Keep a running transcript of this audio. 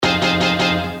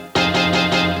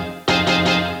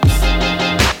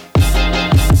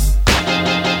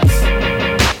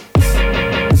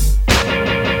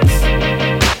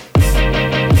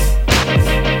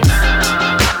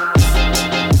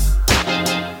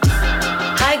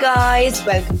guys,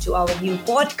 welcome to our new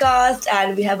podcast,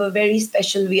 and we have a very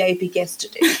special VIP guest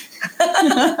today.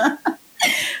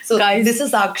 So Guys. this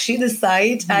is Sakshi, this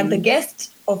side, and the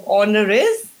guest of honor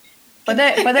is... पता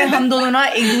है हम दोनों ना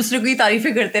एक दूसरे को ही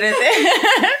तारीफें करते रहते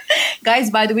हैं.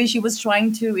 Guys, by the way, she was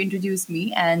trying to introduce me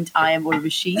and I am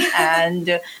Urvashi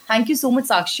and thank you so much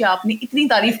Sakshi, आपने इतनी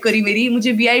तारीफ करी मेरी,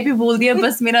 मुझे VIP बोल दिया,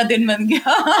 बस मेरा दिन बन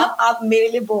गया. आप मेरे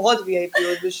लिए बहुत VIP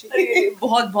हो ऋषि.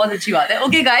 बहुत अच्छी बात है.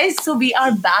 Okay guys, so we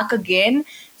are back again.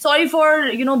 Sorry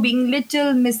for, being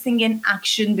little missing in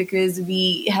action because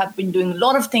we have been doing a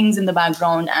lot of things in the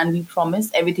background and we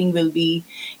promise everything will be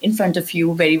in front of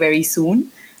you very, very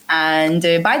soon. And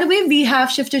by the way, we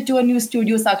have shifted to a new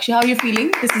studio. Sakshi, how are you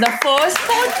feeling? This is our first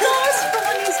podcast from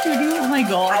a new studio. Oh my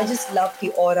God. I just love the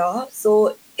aura.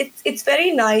 So it's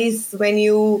very nice when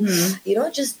you,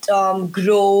 just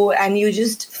grow and you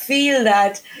just feel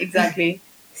that. Exactly.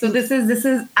 So this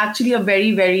is actually a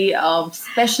very, very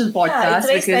special podcast. Yeah, it's a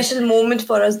very special moment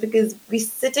for us because we're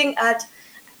sitting at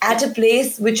a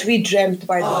place which we dreamt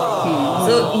by the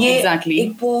way. So ये exactly.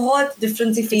 एक बहुत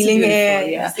different सी feeling है. Yeah.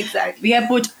 Yes, exactly. We have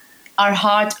put our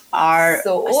heart, our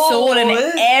soul and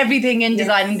everything in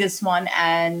designing this one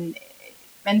and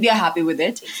we are happy with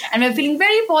it. And we're feeling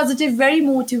very positive, very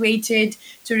motivated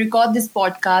to record this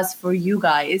podcast for you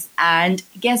guys. And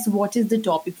guess what is the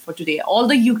topic for today?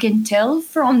 Although you can tell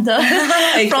from the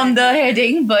from the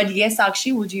heading, but yes,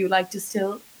 Sakshi, would you like to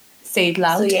still say it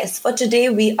loud? So yes, for today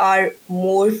we are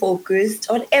more focused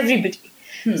on everybody.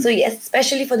 So yes,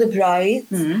 especially for the brides,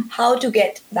 how to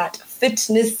get that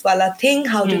fitness wala thing,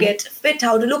 how to get fit,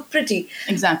 how to look pretty.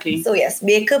 Exactly. So yes,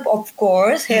 makeup of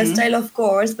course, hairstyle of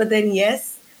course, but then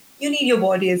yes, you need your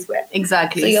body as well.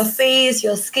 Exactly. So your face,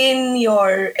 your skin,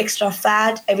 your extra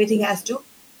fat, everything has to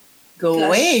go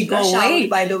away. Out,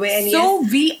 by the way. And so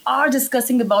we are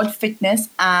discussing about fitness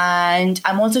and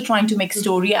I'm also trying to make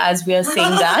story as we are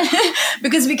saying that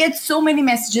because we get so many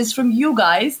messages from you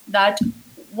guys that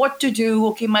what to do.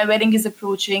 Okay, my wedding is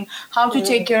approaching. How to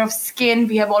take care of skin.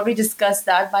 We have already discussed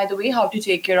that, by the way, how to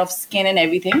take care of skin and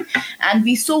everything. And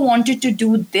we so wanted to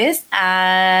do this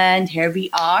and here we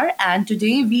are. And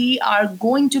today we are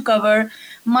going to cover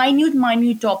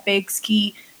minute topics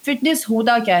ki fitness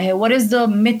hota kya hai, what is the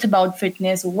myth about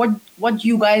fitness, what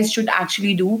you guys should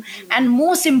actually do, and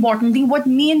most important thing, what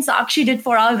me and Sakshi did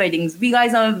for our weddings. We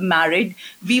guys are married.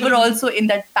 We were also in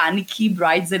that panicky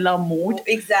bridezilla mode.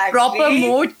 Exactly. Proper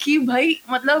mode ki bhai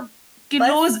matlab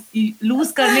kilos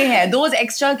lose karne hai. Those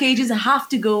extra kgs have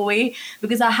to go away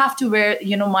because I have to wear,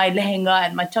 my lehenga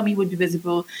and my tummy would be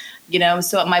visible,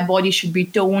 so my body should be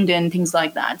toned and things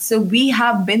like that. So we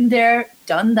have been there,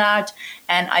 done that,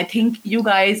 and I think you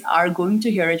guys are going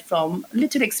to hear it from a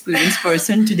little experienced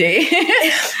person today.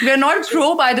 We're not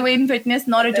pro, by the way, in fitness,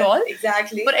 not at all.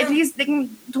 Exactly. But at least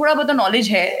thoda bahut knowledge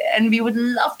hai and we would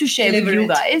love to share with you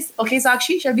guys. Okay,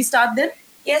 Sakshi, shall we start then?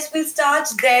 Yes, we'll start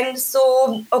then.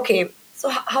 So, okay. So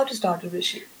how to start,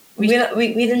 Rishi? We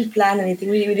didn't plan anything.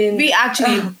 We didn't. We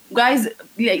actually, guys,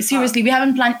 like seriously, we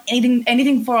haven't planned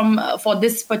anything for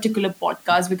this particular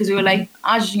podcast because we were like,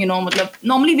 matlab,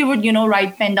 normally we would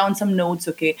pen down some notes.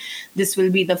 Okay, this will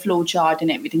be the flow chart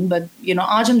and everything. But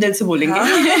aaj hum dil se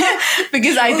bolenge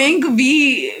because I think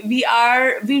we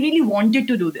really wanted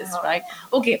to do this, right?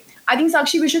 Okay, I think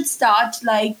Sakshi, we should start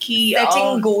like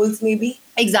setting goals, maybe.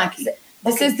 Exactly.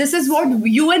 This is what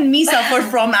you and me suffer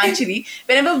from actually.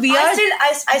 Whenever we are,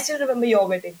 I still remember your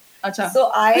wedding. Achha. So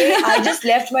I just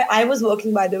left I was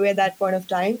working, by the way, at that point of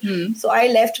time. So I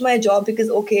left my job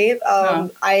because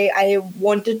I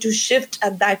wanted to shift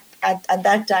at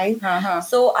that time.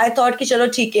 So I thought कि चलो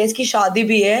ठीक है, इसकी शादी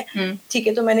भी है, ठीक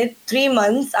है, तो मैंने 3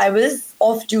 months I was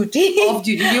off duty. Off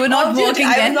duty. You were not working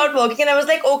then. I was not working, and I was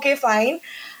like, okay, fine.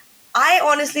 I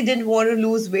honestly didn't want to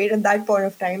lose weight at that point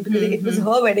of time because it was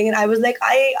her wedding and I was like,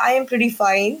 I am pretty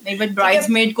fine. But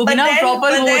bridesmaid ko bhi na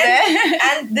proper hota hai.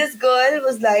 And this girl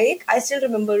was like, I still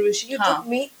remember Rishi, you took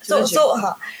me.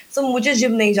 So मुझे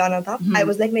gym नहीं जाना था. I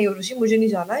was like, नहीं ऋषि, मुझे नहीं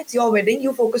जाना. It's your wedding.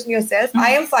 You focus on yourself.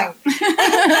 I am fine.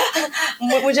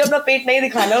 मुझे अपना पेट नहीं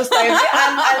दिखाना उस टाइम पे.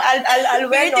 I'll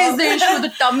wear. Weight is the issue.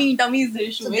 The tummy is the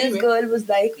issue. So this girl was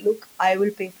like, look, I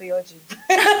will pay for your gym.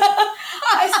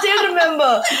 I still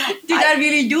remember. Did I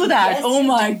really do that? Yes, oh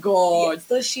my God. Yes.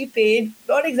 So she paid,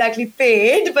 not exactly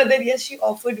paid, but then yes, she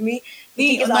offered me.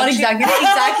 Not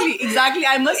exactly.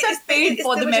 I must have paid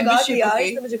for the membership.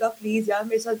 इसने मुझे कहा, please यार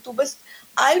मेरे साथ तू बस,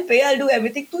 I'll pay, I'll do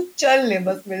everything. तू चल ले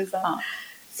बस मेरे साथ.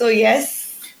 So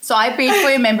yes. So I paid for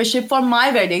a membership for my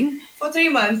wedding. For 3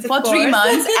 months. For 3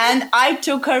 months. And I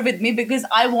took her with me because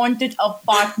I wanted a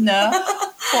partner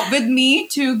with me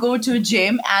to go to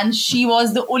gym, and she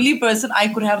was the only person I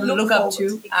could have look up to.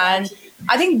 Exactly. And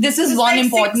I think this is one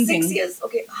important thing. 6 years.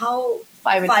 Okay, how?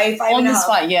 Five and a half.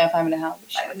 5.5.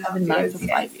 I've been married for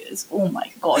 5 years. Oh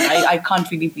my God, I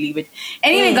can't really believe it.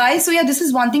 Anyway, guys, so yeah, this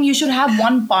is one thing. You should have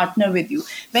one partner with you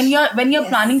when you're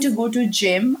planning to go to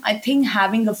gym. I think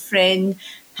having a friend,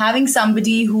 having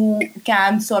somebody who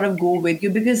can sort of go with you,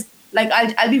 because like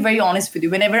I'll be very honest with you.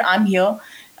 Whenever I'm here,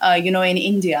 in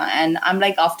India, and I'm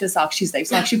like, after Sakshi's like,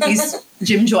 Sakshi, please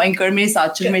gym join kar mere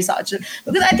saath chal.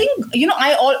 Because I think,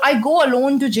 I go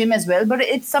alone to gym as well, but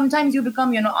it's sometimes you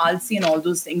become, alsi and all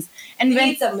those things. And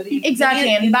when somebody.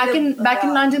 Exactly, and back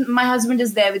in London, my husband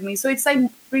is there with me, so it's like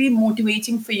pretty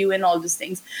motivating for you and all those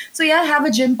things. So yeah, have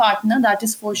a gym partner, that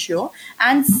is for sure,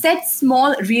 and set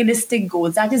small realistic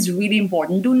goals. That is really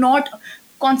important. Do not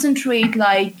concentrate,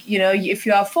 like, if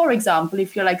you are, for example,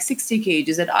 if you're like 60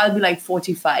 kgs and I'll be like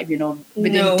 45,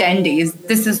 within 10 days,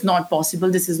 this is not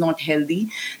possible. This is not healthy.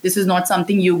 This is not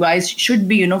something you guys should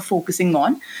be, focusing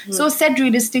on. So set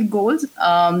realistic goals.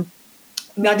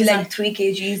 Maybe like 3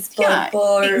 kgs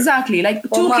per exactly, like 2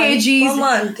 kgs per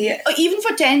month, yeah. Even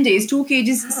for 10 days, 2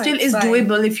 kgs still is fine.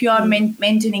 Doable if you are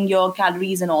maintaining your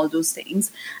calories and all those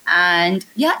things. And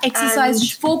yeah,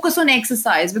 exercise, focus on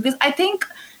exercise, because I think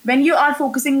when you are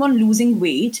focusing on losing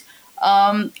weight,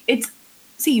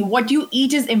 what you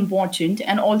eat is important,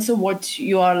 and also what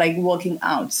you are like working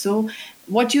out. So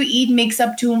what you eat makes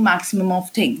up to maximum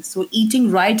of things. So eating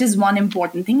right is one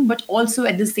important thing, but also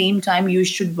at the same time you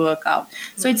should work out.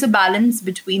 So it's a balance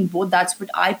between both. That's what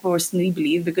I personally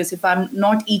believe, because if I'm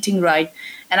not eating right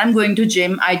and I'm going to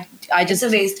gym, I just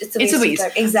it's a waste.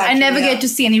 Exactly. I never get to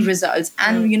see any results,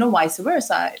 and vice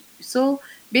versa. So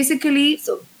basically,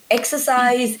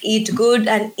 exercise, eat good,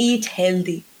 and eat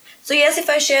healthy. So yes, if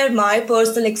I share my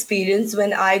personal experience,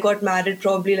 when I got married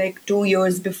probably like 2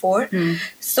 years before,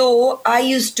 so I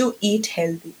used to eat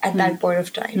healthy at that point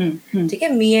of time. Okay,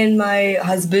 me and my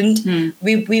husband,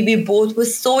 we both were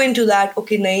so into that.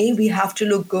 Okay, nahi, we have to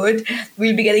look good.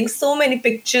 We'll be getting so many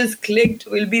pictures clicked.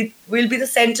 We'll be the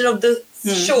center of the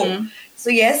show. So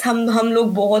yes, हम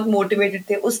लोग बहुत motivated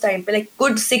थे उस time पे, like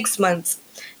good 6 months.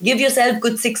 Give yourself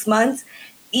good 6 months.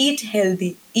 Eat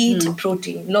healthy, eat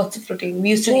protein, lots of protein. We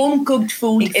used to home cooked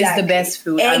food is the best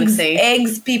food. Eggs, I would say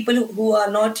eggs. People who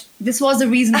are not. This was the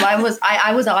reason why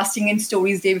I was asking in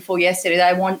stories day before yesterday that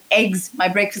I want eggs, my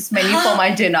breakfast menu for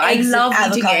my dinner. I love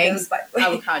eating eggs,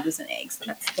 avocados and eggs.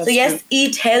 That's so yes, true.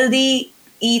 Eat healthy,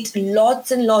 eat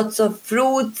lots and lots of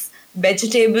fruits,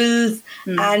 vegetables,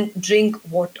 and drink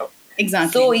water.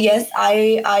 Exactly. So yes,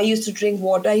 I used to drink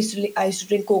water. I used to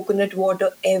drink coconut water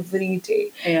every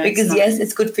day, because yes,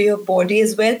 it's good for your body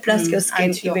as well. Plus your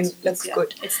skin even looks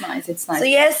good. It's nice. So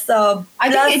yes, I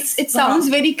think it sounds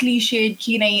very cliched.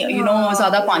 Ki nahi,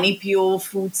 zyada pani piyo,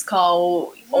 fruits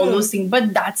khao, all those things.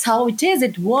 But that's how it is.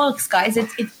 It works, guys. It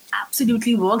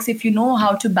absolutely works if you know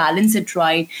how to balance it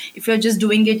right. If you're just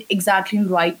doing it exactly in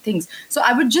right things. So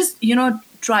I would just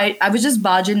I was just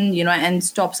barge in, and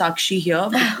stop Sakshi here.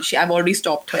 I've already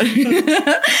stopped her.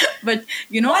 But,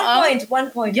 One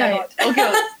point. Yeah.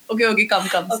 Okay.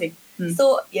 Come. Say.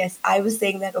 So, yes, I was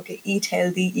saying that, okay, eat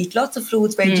healthy, eat lots of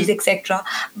fruits, veggies, etc.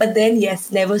 But then,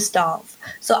 yes, never starve.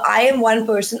 So, I am one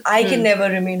person, I can never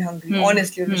remain hungry.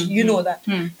 Honestly, you know that.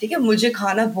 Okay, मुझे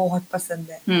खाना बहुत पसंद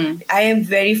है. I am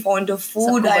very fond of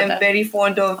food. I am very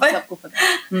fond of...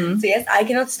 So, yes, I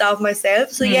cannot starve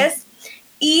myself. So, yes,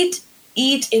 eat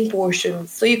in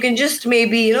portions. So you can just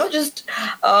maybe just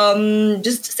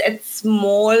set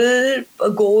small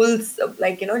goals,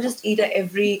 like just eat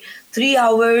every 3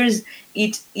 hours,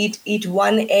 eat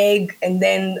one egg, and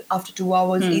then after 2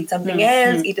 hours eat something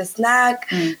else, eat a snack.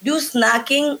 Do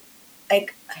snacking,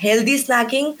 like healthy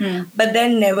snacking, but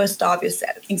then never starve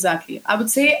yourself. Exactly. I would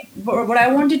say what I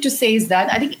wanted to say is that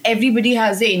I think everybody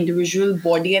has their individual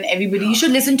body, and you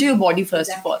should listen to your body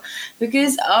first of all,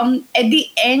 because at the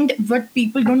end, what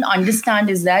people don't understand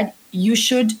is that you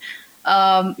should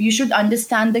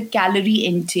understand the calorie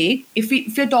intake.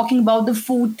 If you're talking about the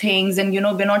food things, and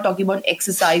we're not talking about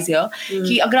exercise here,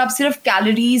 कि अगर आप सिर्फ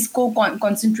calories को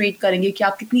concentrate करेंगे कि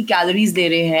आप कितनी calories ले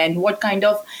रहे हैं, and what kind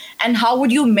of, and how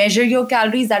would you measure your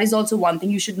calories? That is also one thing.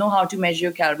 You should know how to measure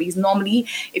your calories. Normally,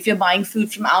 if you're buying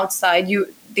food from outside,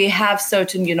 they have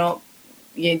certain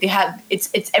they have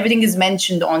it's everything is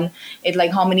mentioned on it,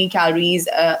 like how many calories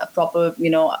a proper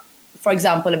for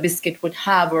example, a biscuit would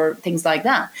have, or things like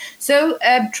that. So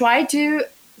try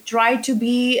to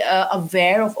be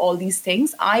aware of all these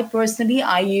things. I personally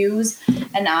use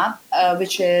an app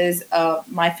which is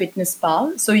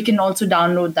MyFitnessPal. So you can also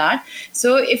download that.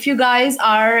 So if you guys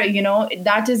are,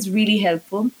 that is really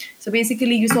helpful. So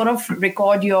basically, you sort of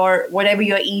record your whatever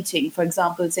you're eating. For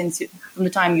example, from the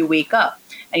time you wake up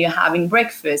and you're having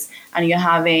breakfast and you're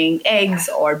having eggs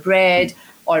or bread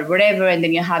or whatever, and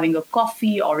then you're having a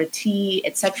coffee or a tea,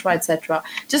 etc., etc.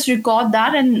 Just record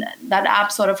that, and that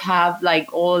app sort of have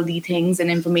like all the things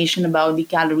and information about the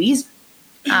calories,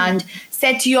 and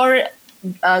set your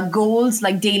goals,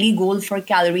 like daily goal for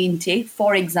calorie intake.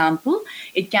 For example,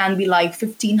 it can be like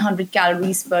 1500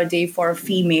 calories per day for a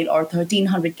female, or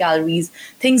 1300 calories,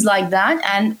 things like that.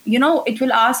 And it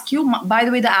will ask you, by the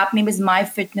way, the app name is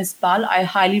MyFitnessPal. I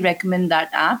highly recommend that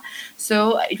app.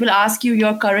 So it will ask you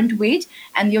your current weight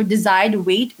and your desired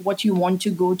weight, what you want to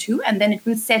go to, and then it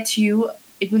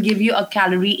will give you a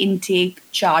calorie intake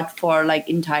chart for like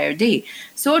entire day.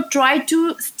 So try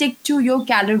to stick to your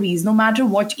calories no matter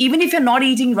what, even if you're not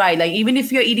eating right, like even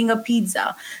if you're eating a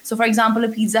pizza. So for example, a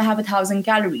pizza have 1000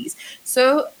 calories.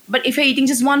 So, but if you're eating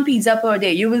just one pizza per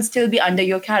day, you will still be under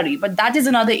your calorie. But that is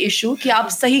another issue कि आप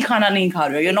सही खाना नहीं खा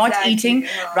रहे हो. You're not eating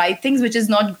right things, which is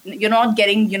not, you're not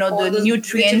getting, the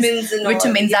nutrients,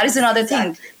 vitamins. That is another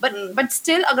thing. But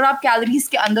still, अगर आप calories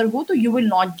के अंदर हो, तो you will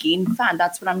not gain fat.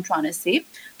 That's what I'm trying to say.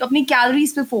 तो अपनी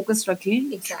calories पे focus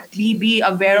रखें. Exactly. Be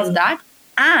aware of that.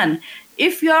 And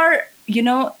if you're,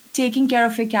 taking care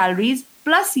of your calories,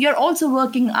 plus you're also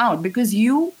working out, because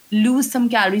you lose some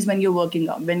calories when you're working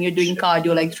out, when you're doing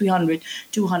cardio like 300,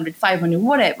 200, 500,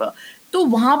 whatever. तो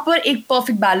वहाँ पर एक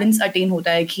perfect balance attain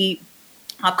होता है कि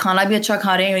आप खाना भी अच्छा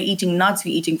खा रहे हैं, you're eating nuts,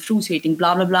 you're eating fruits, you're eating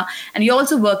blah, blah, blah, and you're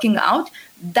also working out.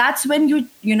 That's when you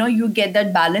get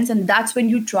that balance, and that's when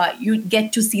you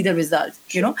get to see the results,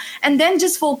 and then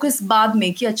just focus बाद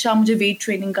में कि अच्छा मुझे weight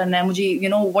training करना है,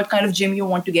 मुझे what kind of gym you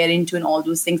want to get into and all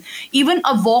those things. Even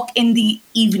a walk in the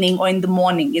evening or in the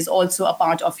morning is also a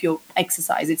part of your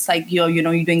exercise. It's like you're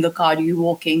doing a cardio, you're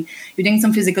walking, you're doing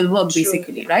some physical work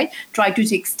basically, right? Try to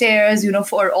take stairs,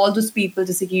 for all those people,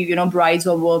 जैसे कि brides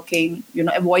who are working,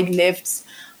 avoid lifts.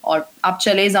 और आप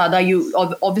चले ज़्यादा, you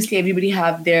obviously everybody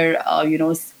have their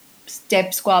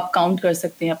steps को आप count कर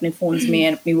सकते हैं अपने phones में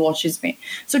and अपनी watches में.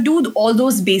 So do all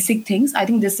those basic things. I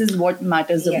think this is what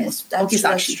matters the most. That's okay,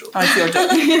 Sakshi. True. It's your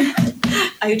turn.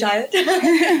 Are you tired?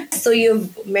 So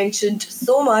you've mentioned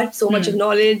so much of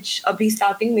knowledge. Abhi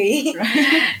starting me.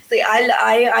 Right. So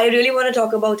I really want to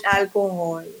talk about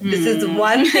alcohol. This is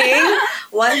one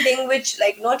thing which,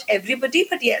 like, not everybody,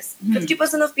 but yes,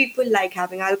 50% of people like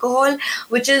having alcohol,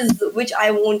 which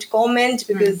I won't comment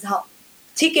because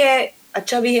ठीक है,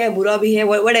 अच्छा भी है, बुरा भी है,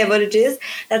 whatever it is,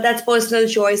 that's personal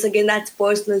choice. Again, that's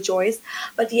personal choice.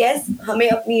 But yes, हमें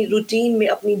अपनी routine में,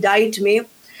 अपनी diet में,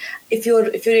 if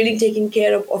you're really taking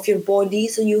care of your body,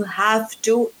 so you have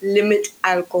to limit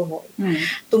alcohol.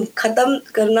 तुम खत्म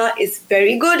करना is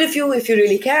very good if you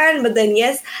really can, but then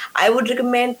yes, I would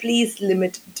recommend please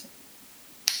limit it.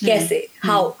 कैसे?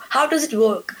 How does it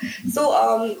work? So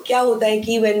क्या होता है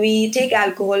कि when we take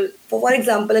alcohol, for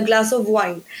example, a glass of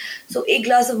wine. So a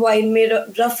glass of wine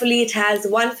में roughly it has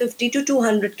 150 to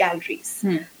 200 calories.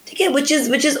 Okay, which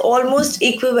is almost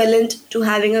equivalent to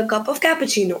having a cup of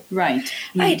cappuccino. Right.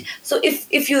 Right. So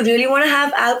if you really want to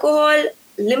have alcohol,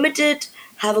 limit it.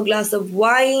 Have a glass of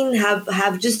wine.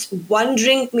 Have just one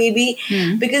drink maybe,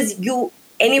 because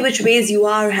any which ways you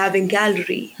are having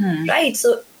calorie. Right.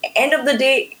 So end of the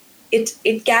day,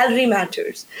 it calorie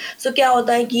matters. So क्या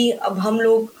होता है कि अब हम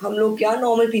लोग क्या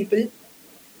normal people,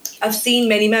 I've seen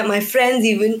many my friends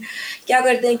even क्या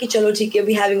करते हैं कि चलो ठीक है,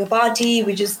 we having a party,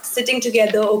 we just sitting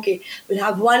together, okay, we'll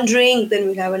have one drink, then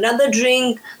we'll have another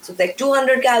drink, so it's like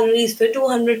 200 calories, फिर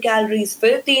 200 calories,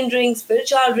 फिर 3 drinks, फिर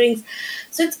 4 drinks,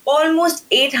 so it's almost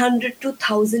 800 to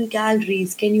 1000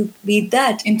 calories. Can you beat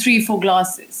that? In 3-4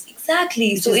 glasses.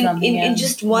 Exactly. So in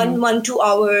just 1-2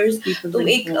 hours,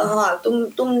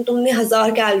 तुमने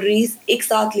 1000 calories एक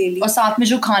साथ ले ली. और साथ में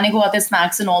जो खाने को आते हैं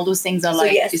snacks and all those things are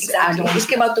like. So yes, exactly.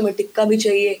 उसके बाद तुम्हें टिक्का भी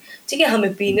चाहिए, ठीक है,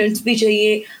 हमें peanuts भी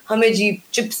चाहिए, हमें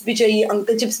चिप्स भी चाहिए,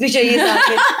 अंकल चिप्स भी चाहिए, साथ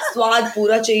में स्वाद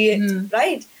पूरा चाहिए,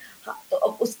 right? तो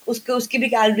अब उसकी भी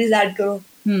calories add करो.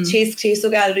 600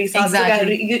 calories, 700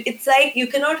 calories. It's like you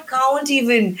cannot count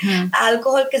even.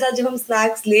 Alcohol के साथ जब हम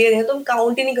snacks ले रहे हैं तो हम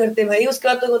count ही नहीं करते भाई. उसके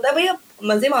बाद तो होता है भाई अब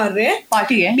मजे मार रहे हैं,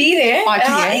 पार्टी है, पी रहे हैं,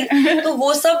 पार्टी है. तो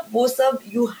वो सब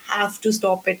you have to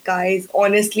stop it, guys.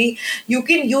 Honestly, you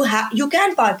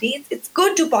can party. It's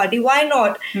good to party. Why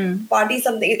not? Party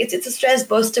something. It's a stress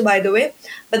buster, by the way.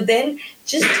 But then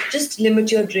just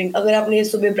limit your drink. अगर आपने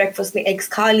सुबह breakfast में eggs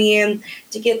खा लिए हैं,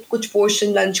 ठीक है, कुछ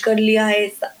portion lunch कर लिया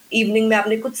है, इवनिंग में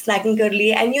आपने कुछ स्नैकिंग कर ली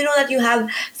and you know that you have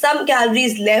some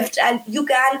calories left and you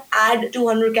can add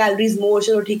 200 calories मोर.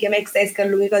 चलो ठीक है, मैं एक्सरसाइज कर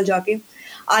लूंगी कल जाके,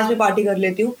 आज मैं पार्टी कर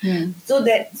लेती हूँ. सो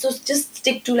just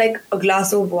stick to like a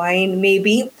glass of wine may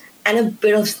be and a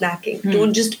bit of snacking.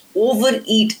 Don't just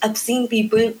overeat. I've seen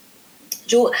people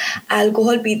जो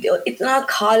अल्कोहल पीते और इतना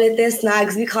खा लेते हैं,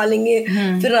 स्नैक्स भी खा लेंगे,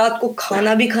 फिर रात को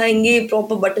खाना भी खाएंगे,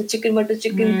 प्रॉपर बटर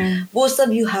चिकन, वो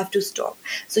सब you have to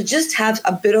stop. So just have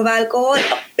a bit of alcohol,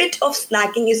 a bit of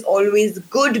snacking is always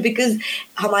good because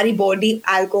हमारी बॉडी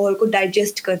अल्कोहल को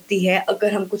डाइजेस्ट करती है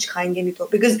अगर हम कुछ खाएंगे नहीं तो,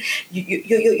 because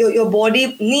your body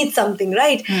needs something,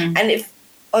 right? And if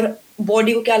और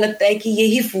बॉडी को क्या लगता है कि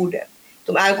यही फूड है,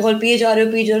 तुम अल्कोहल पिए जा रहे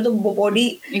हो तो बॉडी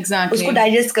उसको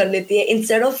डाइजेस्ट कर लेती है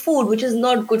instead of food which is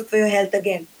not good for your health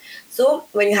again. So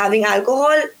when you having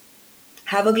alcohol,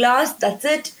 have a glass, that's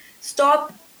it, stop,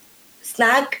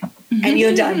 snack, and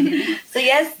you're done. So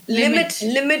yes,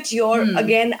 limit your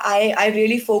again I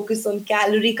really focus on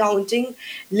calorie counting.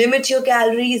 Limit your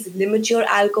calories, limit your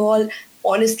alcohol.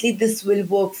 Honestly, this will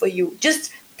work for you.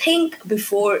 Just think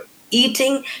before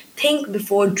eating, think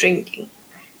before drinking.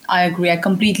 I agree. I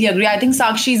completely agree. I think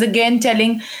Sakshi is again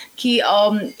telling कि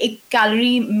एक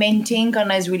calorie maintain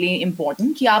करना is really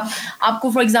important. कि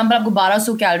आपको for example आपको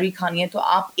 1200 calorie खानी है तो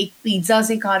आप एक पिज्ज़ा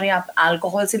से खा रहे हैं, आप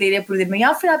अल्कोहल से ले रहे हैं पूरे दिन में,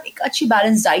 या फिर आप एक अच्छी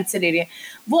बैलेंस डाइट से ले रहे हैं,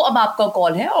 वो अब आपका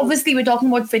कॉल है. Obviously we are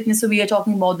talking about fitness, so we are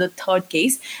talking about the third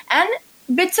case. And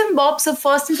bits and bobs of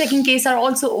first and second case are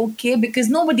also okay because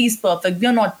nobody is perfect. We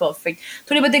are not perfect.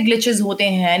 थोड़े बहुत glitches होते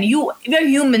हैं and we are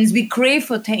humans. We crave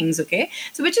for things, okay?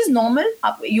 So which is normal.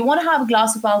 You want to have a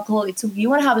glass of alcohol. You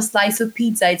want to have a slice of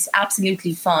pizza. It's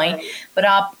absolutely fine. But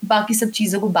आप बाकी सब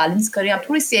चीज़ों को balance करें. आप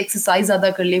थोड़ी सी exercise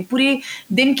ज़्यादा कर ले. पूरे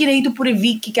दिन की नहीं तो पूरे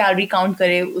week की calorie count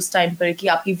करें उस time पर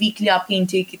कि आपकी weekly आपकी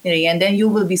intake कितनी रही है, and then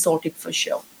you will be sorted for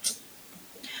sure.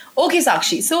 Okay,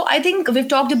 Sakshi. So I think we've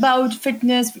talked about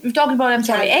fitness. We've talked about,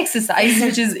 exercise,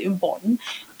 which is important.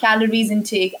 Calories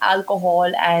intake,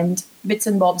 alcohol, and bits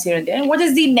and bobs here and there. And what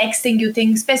is the next thing you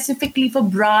think specifically for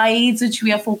brides, which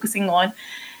we are focusing on,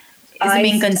 is the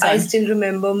main concern? I still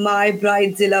remember my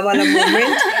bridezilla wala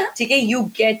moment. Okay, you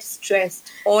get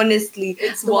stressed. Honestly,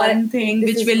 it's one thing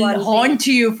which will haunt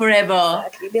you forever.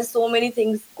 Exactly. There's so many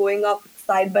things going up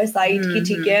side by side कि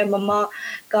ठीक है मम्मा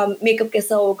का makeup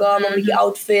कैसा होगा, mummy की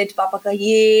outfit, पापा का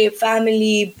ये,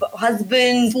 फैमिली,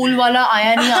 हस्बैंड, फूल वाला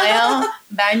आया नहीं आया,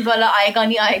 बैंड वाला आएगा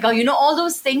नहीं आएगा, you know, all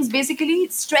those things. Basically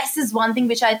stress is one thing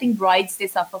which I think brides they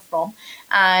suffer from,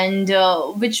 and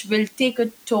which will take a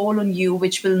toll on you,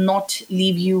 which will not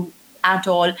leave you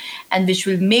at all, and which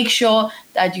will make sure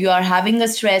that you are having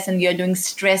a stress and you are doing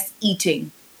stress eating.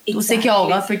 उससे क्या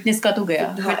होगा, fitness का तो गया,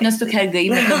 fitness तो खैर गई,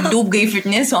 मतलब डूब गई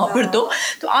फिटनेस वहाँ पर.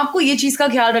 तो आपको ये चीज़ का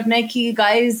ख्याल रखना है कि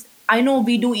guys, I know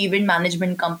we do event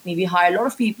management company, we hire a lot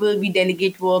of people, we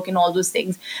delegate work and all those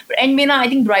things, but end में ना I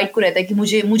think bride को रहता है कि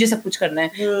मुझे सब कुछ करना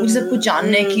है, मुझे सब कुछ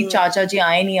जानना है कि चाचा जी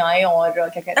आए नहीं आए, और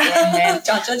क्या कहते हैं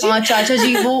चाचा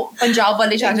जी वो पंजाब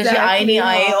वाले चाचा जी आए नहीं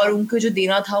आए, और उनको जो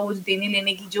देना था वो देने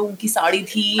लेने की जो उनकी साड़ी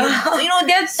थी, you know,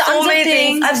 there are tons of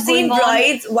things. I've seen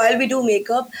brides while we do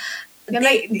makeup,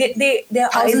 their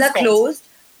eyes are closed,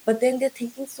 but then they're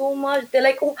thinking so much. They're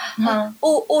like,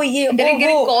 oh, yeah. They're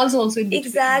getting calls also.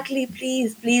 Exactly.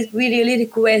 Please, we really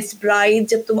request brides,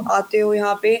 जब तुम आते हो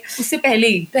यहाँ पे, उससे पहले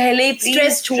ही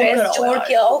stress छोड़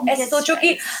के आओ. ऐसे सोचो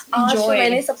कि आज तो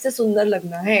मैंने सबसे सुंदर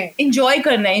लगना है. Enjoy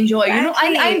करना है, enjoy. You know,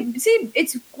 I see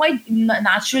it's quite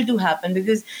natural to happen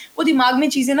because वो दिमाग में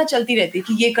चीजें ना चलती रहती है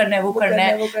कि ये करना है, वो करना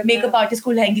है. मेकअप आर्टिस्ट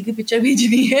को लहंगे की पिक्चर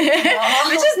भेजनी है,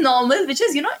 which is normal, which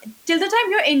is, you know, till the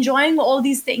time you're enjoying all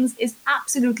these things is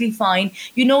absolutely fine.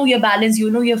 You know your balance,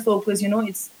 you know your focus, you know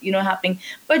it's, you know, happening.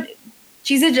 But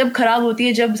चीजें जब खराब होती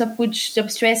है, जब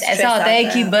stress ऐसा आता है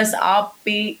कि बस आप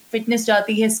पे फिटनेस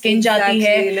जाती है, स्किन जाती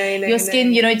है, your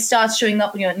skin, you know, it starts showing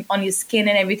up on your skin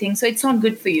and everything, so it's not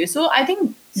good for you. So I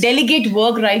think delegate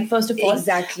work, right, first of all.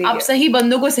 Exactly. आप सही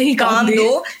बंदों को सही काम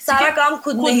दो, सारा काम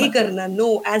खुद नहीं करना.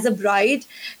 No, as a bride,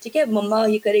 ठीक है, मम्मा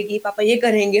ये करेगी, पापा ये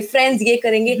करेंगे, friends ये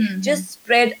करेंगे, just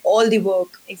spread all the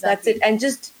work. Exactly. That's it. And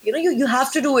just, you know, you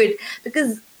have to do it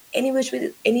because any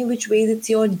which way it's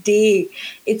your day.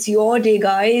 It's your day,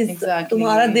 guys. Exactly.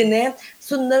 तुम्हारा दिन है,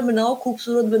 सुंदर बनाओ,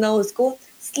 खूबसूरत बनाओ उसको.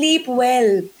 Sleep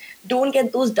well. Don't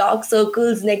get those dark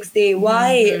circles next day. Why?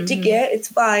 ठीक है,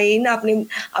 it's fine.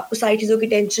 आपको सारी चीजों की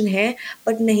टेंशन है,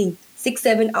 but नहीं.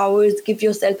 6-7 hours, give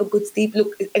yourself a good sleep.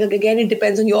 Look, again, it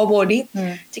depends on your body.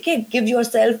 ठीक है, give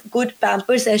yourself good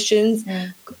pamper sessions,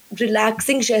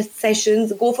 relaxing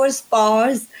sessions, go for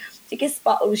spas. ठीक है,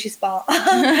 spa, Urushi spa.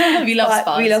 We love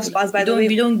spas. We love spas, by the way.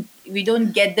 We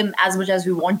don't get them as much as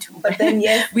we want to. But then,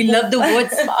 yes. We love the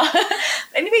word spa.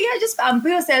 Anyway, yeah, just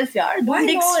pamper yourself, yeah.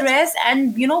 Don't take stress.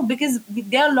 And, you know, because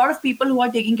there are a lot of people who are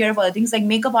taking care of other things, like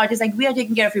makeup artists, like we are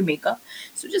taking care of your makeup.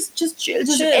 So just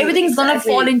chill. Everything's gonna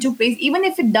fall into place. Even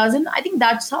if it doesn't, I think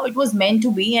that's how it was meant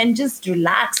to be. And just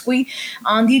relax. कोई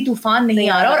आंधी तूफान नहीं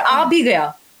आ रहा, और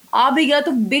आ भी गया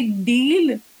तो big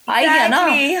deal. आई गया ना,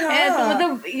 तो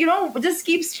मतलब you know, just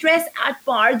keep stress at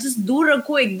par. just दूर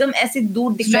रखो, एकदम ऐसे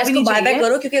दूर दिखना भी नहीं चाहिए. बाय बाय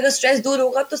करो, क्योंकि अगर स्ट्रेस दूर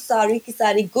होगा तो सारी की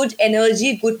सारी good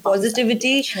energy, good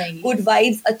positivity, good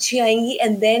vibes अच्छी आएंगी.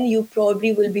 And then you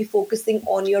probably will be focusing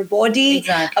on your body,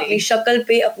 अपनी शक्ल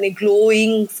पे, अपने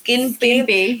ग्लोइंग स्किन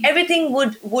पे. Everything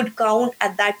would count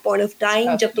at that point of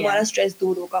time जब तुम्हारा स्ट्रेस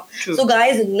दूर होगा. So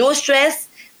guys, no stress,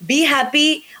 be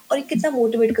happy. और ये कितना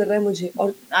मोटिवेट कर रहा है मुझे.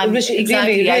 और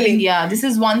this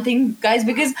is one thing guys,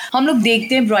 because हम लोग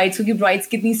देखते हैं ब्राइड्स को कि ब्राइड्स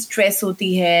कितनी स्ट्रेस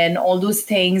होती है and all those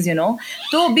things, you know.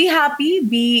 तो be happy,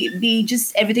 be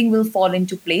just everything will fall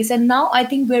into place. And now I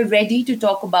think we are ready to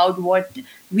talk about what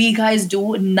we guys do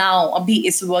now. अभी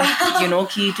इस वक्त, you know,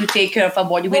 कि to take care of our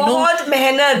body. बहुत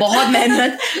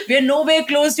मेहनत. We are nowhere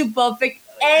close to perfect.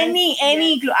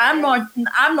 I'm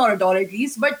not at all at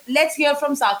least, but let's hear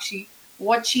from Sakshi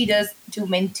what she does to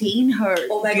maintain her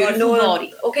beautiful body.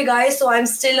 Okay, guys, so I'm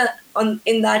still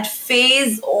in that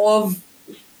phase of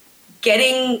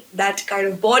getting that kind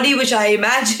of body which I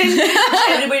imagine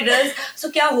everybody does. So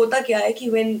क्या होता क्या है कि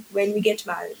when we get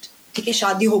married, ठीक है,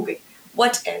 शादी हो गई,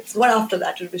 what else? What after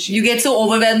that, Urvashi? You get so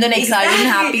overwhelmed and excited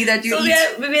and happy that you eat.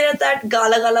 So we're at that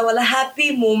gala wala happy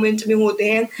moment में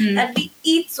होते हैं, and we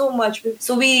eat so much.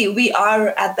 So we are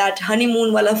at that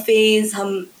honeymoon wala phase.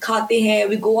 हम खाते हैं,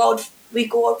 we go out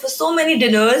for so many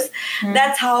dinners.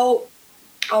 That's how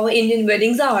our Indian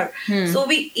weddings are. So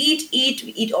we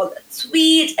eat all that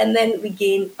sweet, and then we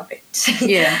gain a bit.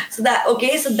 Yeah. So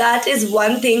that is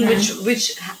one thing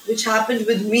which happened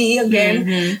with me again.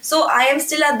 So I am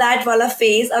still at that wala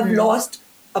phase. I've lost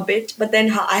a bit, but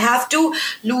then I have to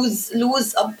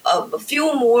lose a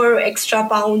few more extra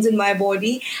pounds in my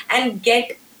body and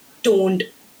get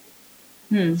toned.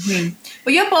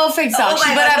 But you're perfect, Sakshi.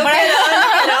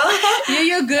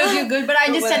 You're good. But I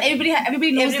understand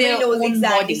everybody knows their own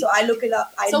exactly. body. So I look it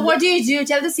up. So what do you do?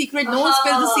 Tell the secret. No one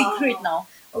spill the secret now.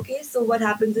 Okay, so what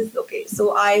happens is,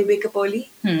 so I wake up early.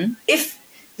 If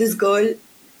this girl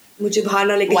मुझे बाहर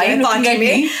ना लेके जाए party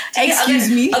में, excuse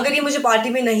me, अगर ये मुझे party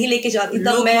में नहीं लेके जाती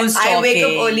तब मैं I wake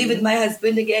up early with my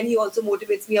husband again. He also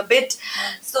motivates me a bit.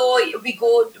 So we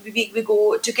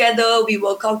go together, we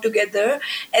work out together,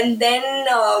 and then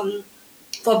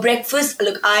for breakfast,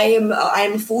 look, I am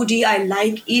a foodie. I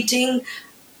like eating.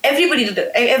 Everybody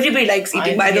likes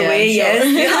eating, by the way. Sure.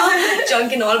 Yes,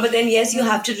 junk and all. But then yes, you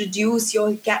have to reduce your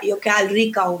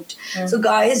calorie count. So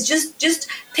guys, just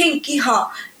think कि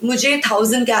हाँ मुझे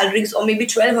 1000 calories or maybe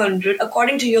 1200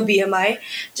 according to your BMI.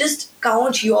 Just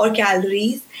count your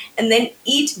calories and then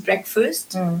eat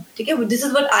breakfast. Okay, this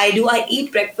is what I do. I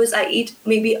eat breakfast. I eat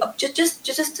maybe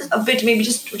just a bit, maybe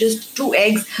just 2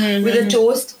 eggs with a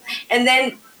toast, and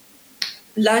then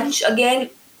lunch again.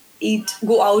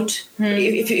 Go out.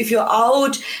 If you're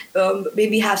out,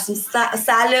 maybe have some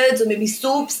salads or maybe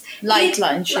soups. Light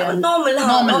lunch. Normal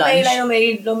lunch.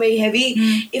 Not very heavy.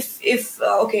 If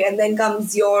okay, and then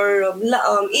comes your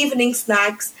evening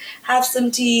snacks. Have some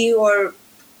tea or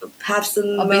have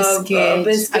some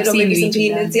biscuit or maybe some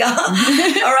peanuts. Yeah.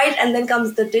 All right, and then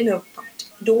comes the dinner part.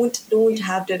 Don't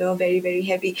have dinner very, very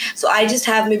heavy. So I just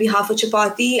have maybe half a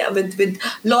chapati with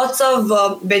lots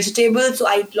of vegetables. So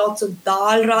I eat lots of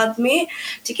dal raat mein.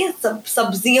 Okay,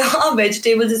 sabziyan,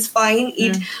 vegetables is fine.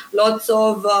 Eat lots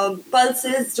of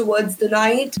pulses towards the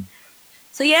night.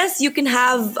 So yes, you can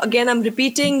have, again I'm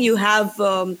repeating, you have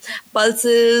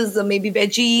pulses, maybe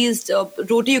veggies,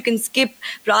 roti you can skip,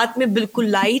 raat mein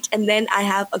bilkul light, and then I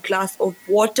have a glass of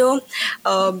water,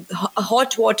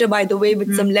 hot water by the way,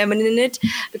 with some lemon in it,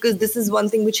 because this is one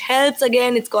thing which helps.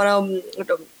 Again, it's gonna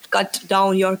cut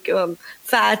down your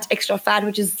extra fat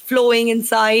which is flowing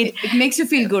inside. It makes you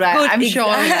feel good. I'm sure,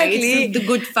 right? It's the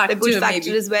good factor. The good factor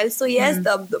maybe. As well. So yes,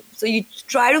 so you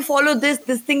try to follow this.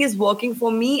 This thing is working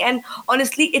for me, and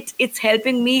honestly, it's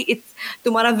helping me.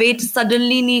 तुम्हारा weight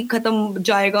suddenly नहीं खत्म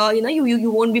जाएगा. You know,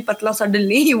 you won't be patla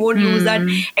suddenly. You won't lose that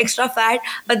extra fat.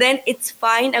 But then it's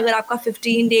fine. अगर आपका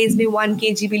 15 days में 1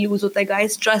 kg भी lose होता है,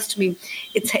 guys, trust me,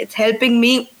 it's helping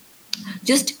me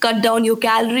Just cut down your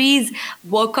calories,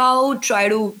 work out, try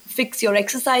to fix your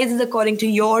exercises according to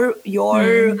your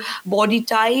body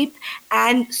type,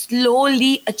 and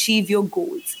slowly achieve your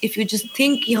goals. If you just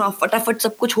think yahan fatafat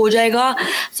sab kuch ho jayega,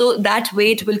 so that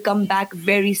weight will come back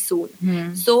very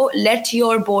soon. So let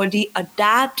your body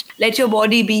adapt, let your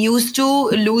body be used to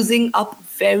losing up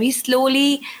very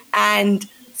slowly, and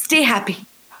stay happy.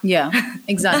 Yeah,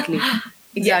 exactly.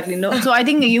 Exactly. No. So I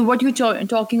think what you're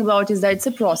talking about is that it's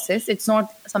a process. It's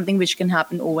not something which can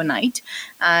happen overnight.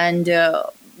 And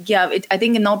I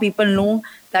think now people know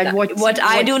that what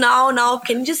I do now.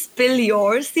 Can you just spill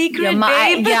your secret?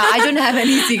 I don't have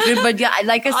any secret, but yeah,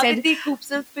 like I said. इतनी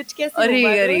खूबसूरत fit कैसे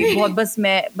अरे बहुत बस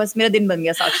मेरा दिन बन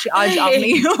गया साक्षी आज आपने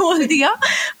ये बोल दिया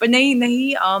पर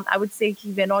नहीं I would say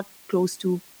कि we're not close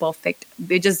to perfect.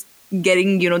 We're just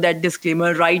getting that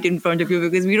disclaimer right in front of you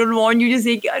because we don't want you to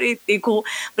say Arey, dekho.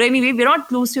 But anyway, we're not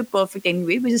close to perfect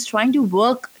anyway. We're just trying to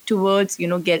work towards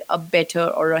get a better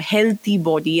or a healthy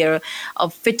body or a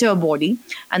fitter body,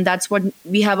 and that's what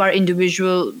we have our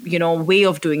individual way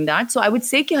of doing that. So I would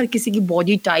say कि हर किसी की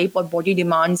body type or body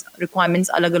demands requirements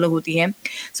अलग अलग होती हैं.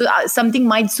 So something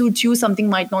might suit you, something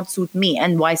might not suit me,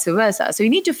 and vice versa. So you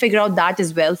need to figure out that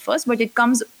as well first, but it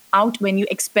comes out when you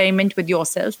experiment with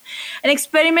yourself, and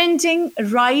experimenting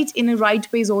in a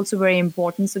right way is also very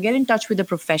important. So get in touch with a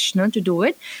professional to do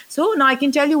it. So now I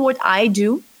can tell you what I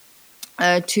do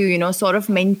to sort of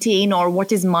maintain, or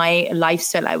what is my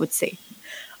lifestyle, I would say.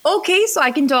 Okay, so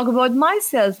I can talk about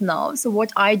myself now. So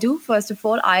what I do, first of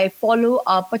all, I follow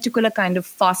a particular kind of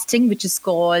fasting, which is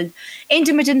called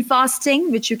intermittent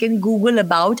fasting, which you can Google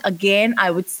about. Again,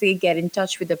 I would say get in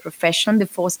touch with a professional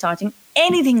before starting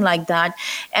anything like that.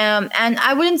 And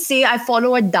I wouldn't say I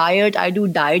follow a diet, I do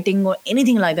dieting or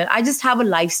anything like that. I just have a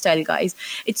lifestyle, guys.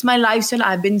 It's my lifestyle.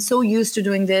 I've been so used to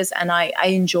doing this, and I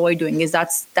enjoy doing this.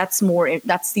 That's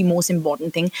the most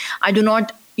important thing. I do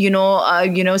not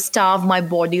starve my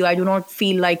body. I do not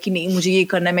feel like mujhe ye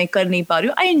karna hai, main kar nahi pa rahi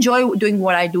hu. I enjoy doing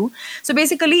what I do. So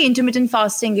basically, intermittent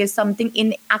fasting is something,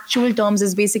 in actual terms,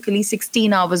 is basically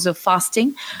 16 hours of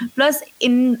fasting plus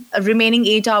in remaining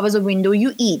 8 hours of window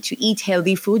you eat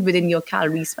healthy food within your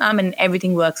calories, and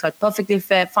everything works out perfectly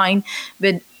fine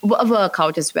with a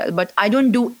workout as well. But I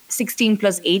don't do 16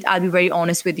 plus 8. I'll be very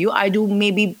honest with you. I do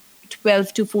maybe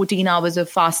 12 to 14 hours of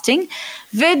fasting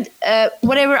with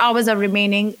whatever hours are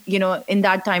remaining, in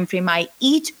that time frame I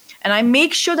eat, and I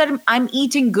make sure that I'm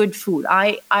eating good food.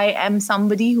 I am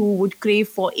somebody who would crave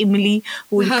for imli,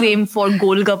 who would crave for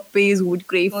golgappes, who would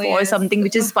crave for something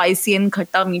which is spicy and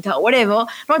khatta, meetha, whatever.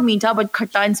 Not meetha, but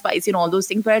khatta and spicy and all those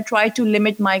things. But I try to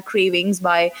limit my cravings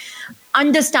by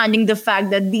understanding the fact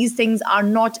that these things are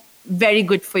not very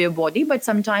good for your body, but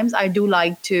sometimes I do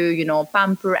like to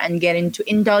pamper and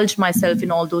indulge myself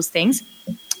in all those things.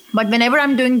 But whenever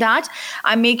I'm doing that,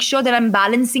 I make sure that I'm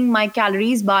balancing my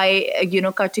calories by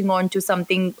cutting on to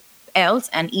something else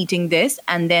and eating this,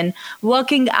 and then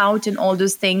working out and all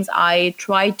those things. I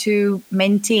try to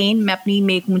maintain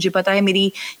मुझे पता है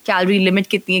मेरी calorie limit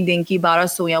कितनी है दिन की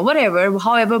 1200 या whatever,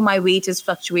 however my weight is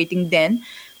fluctuating then,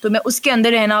 तो मैं उसके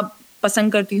अंदर रहना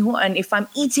पसंद करती हूँ. And if I'm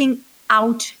eating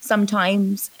out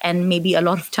sometimes, and maybe a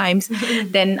lot of times,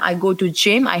 then I go to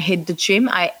gym, I hit the gym,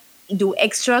 I do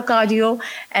extra cardio,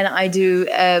 and I do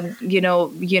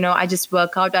I just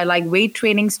work out. I like weight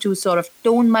trainings to sort of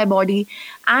tone my body,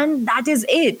 and that is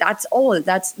it. That's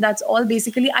all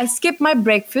basically. I skip my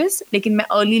breakfast, लेकिन मैं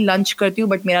early lunch करती हूँ,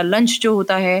 but मेरा lunch जो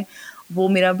होता है वो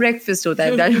मेरा breakfast होता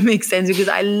है. That makes sense, because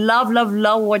I love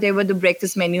whatever the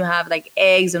breakfast menu have, like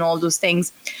eggs and all those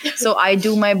things. So I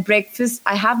do my breakfast.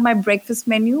 I have my breakfast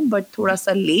menu, but thoda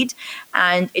sa late,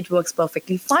 and it works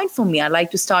perfectly fine for me. I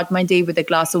like to start my day with a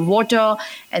glass of water,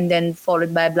 and then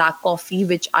followed by black coffee,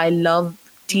 which I love.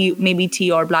 Maybe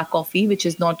tea or black coffee, which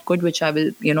is not good, which I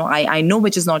will, I know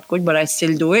which is not good, but I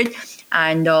still do it.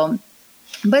 And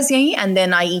बस यही, and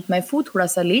then I eat my food थोड़ा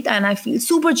सा late, and I feel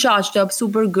super charged up,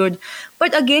 super good.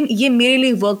 But again, ये मेरे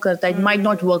लिए work करता है. It might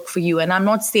not work for you, and I'm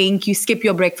not saying you skip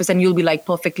your breakfast and you'll be like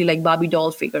perfectly like Barbie doll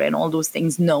figure and all those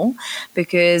things. No,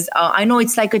 because I know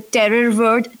it's like a terror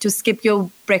word to skip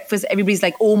your breakfast. Everybody's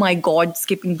like, oh my God,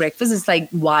 skipping breakfast. It's like,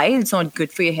 why? It's not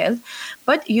good for your health.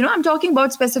 But, I'm talking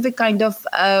about specific kind of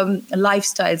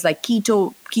lifestyles like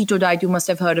keto diet you must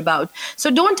have heard about. So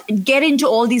don't get into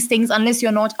all these things unless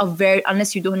you're not aware,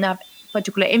 unless you don't have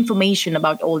particular information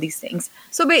about all these things.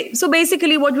 So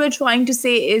basically what we're trying to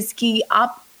say is कि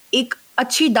आप एक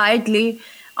अच्छी diet ले,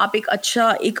 आप एक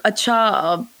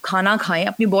अच्छा खाना खाएं,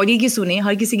 अपनी बॉडी की सुने.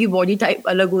 हर किसी की बॉडी टाइप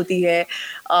अलग होती है,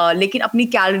 लेकिन अपनी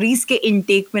कैलोरीज के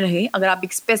इनटेक में रहें. अगर आप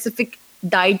एक स्पेसिफिक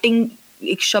डाइटिंग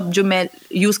एक शब्द जो मैं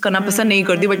यूज करना पसंद नहीं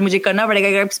करती, बट मुझे करना पड़ेगा,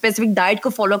 अगर आप स्पेसिफिक डाइट को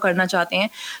फॉलो करना चाहते हैं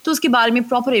तो उसके बारे में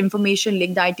प्रॉपर इन्फॉर्मेशन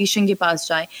लें, डाइटिशियन के पास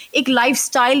जाएं, एक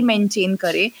लाइफस्टाइल मेंटेन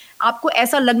करें. आपको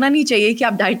ऐसा लगना नहीं चाहिए कि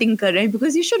आप डाइटिंग कर रहे हैं,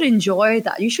 because you should enjoy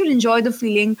that, you should enjoy the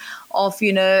feeling of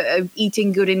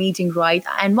eating good and eating right.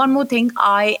 And one more thing,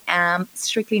 I am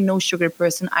strictly no sugar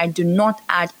person. I do not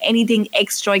add anything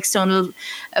external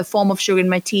form of sugar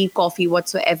in my tea, coffee,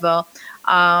 whatsoever.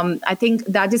 I think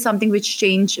that is something which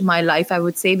changed my life, I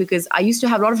would say, because I used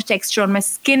to have a lot of texture on my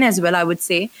skin as well, I would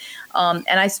say.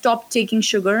 And I stopped taking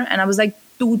sugar, and I was like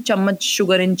 2 chammach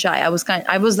sugar in chai. I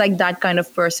was like that kind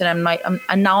of person.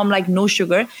 And now I'm like no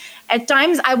sugar. At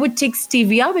times I would take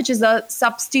stevia, which is a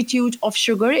substitute of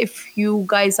sugar, if you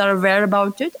guys are aware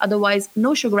about it. Otherwise,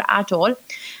 no sugar at all.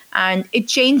 And it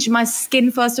changed my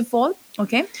skin, first of all.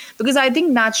 Okay, because I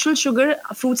think natural sugar,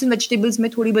 fruits and vegetables में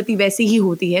थोड़ी बहुती वैसी ही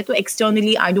होती है, तो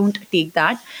externally I don't take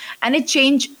that,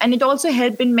 and it also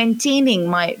helped in maintaining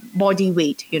my body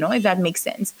weight, if that makes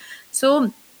sense. So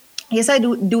yes, I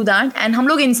do that. And हम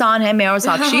लोग इंसान हैं, मैं और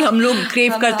साक्षी, हम लोग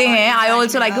crave करते हैं. I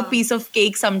also like a piece of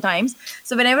cake sometimes.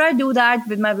 So whenever I do that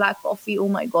with my black coffee, oh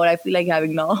my god, I feel like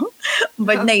having now.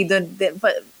 But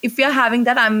but if you're having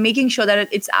that, I'm making sure that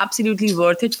it's absolutely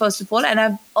worth it, first of all, and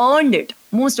I've earned it,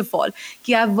 most of all.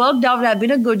 I've worked out, I've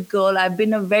been a good girl, I've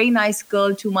been a very nice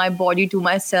girl to my body, to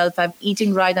myself, I'm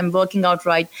eating right, I'm working out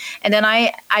right, and then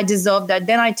I deserve that.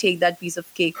 Then I take that piece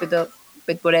of cake with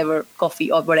whatever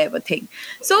coffee or whatever thing.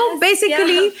 So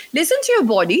basically, listen to your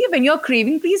body. When you're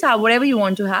craving, please have whatever you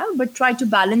want to have, but try to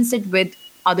balance it with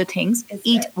other things.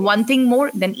 Exactly. Eat one thing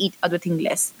more, then eat other thing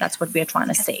less. That's what we're trying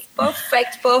to say.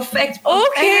 Perfect.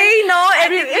 Okay, now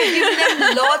we've given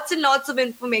them lots and lots of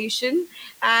information,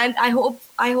 and I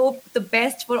hope the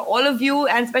best for all of you,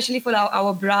 and especially for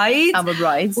our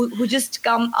brides, who just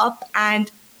come up.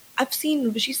 And I've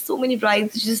seen so many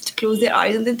brides just close their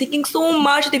eyes and they're thinking so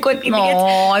much. They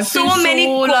get so many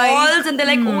calls, and they're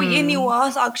like, oh, ye nahi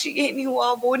hua, Sakshi, ye nahi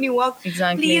hua, wo nahi hua.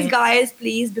 Exactly. Please, guys,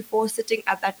 before sitting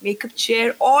at that makeup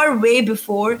chair or way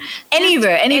before,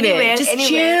 anywhere, just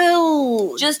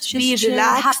chill. Just be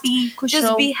relaxed, happy,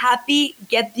 just be happy.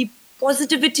 Get the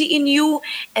positivity in you,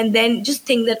 and then just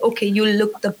think that, okay, you'll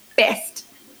look the best.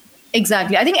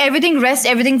 Exactly. I think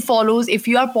everything follows. If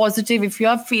you are positive, if you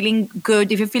are feeling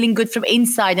good, if you're feeling good from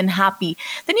inside and happy,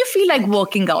 then you feel like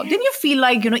working out. Then you feel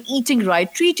like, eating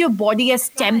right. Treat your body as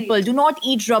temple. Right. Do not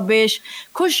eat rubbish.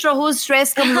 Khush raho,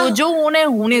 stress kam lo, jo hona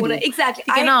hai hone do. Exactly.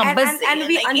 And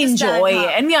we enjoy it.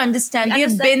 And we understand. We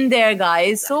have been there,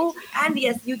 guys. So, and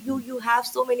yes, you have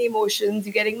so many emotions.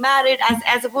 You're getting married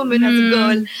as a woman, as a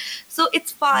girl. So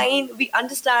it's fine. We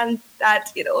understand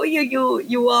that,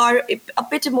 you are a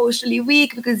bit emotionally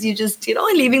weak because you're just,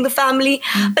 leaving the family.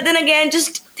 But then again,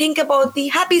 just think about the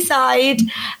happy side.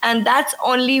 And that's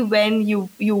only when you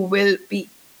will be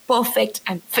perfect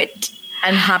and fit.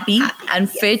 And happy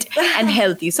and fit and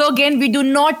healthy. So again, we do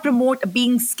not promote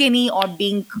being skinny or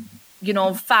being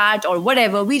fat or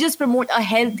whatever. We just promote a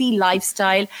healthy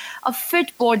lifestyle, a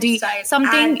fit body,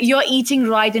 something you're eating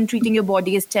right and treating your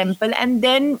body as temple. And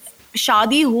then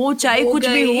शादी हो चाहे कुछ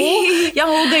भी हो या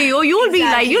हो गई हो, you'll be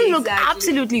like, you'll look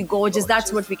absolutely gorgeous.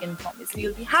 That's what we can promise.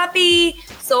 You'll be happy.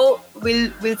 So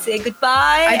we'll say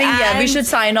goodbye. I think we should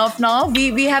sign off now.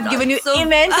 We have given you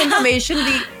immense information.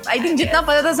 I think जितना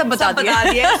पता था सब बता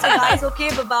दिया. So guys, okay,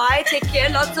 bye bye. Take care.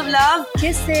 Lots of love.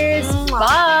 Kisses.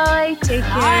 Bye. Take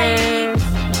care.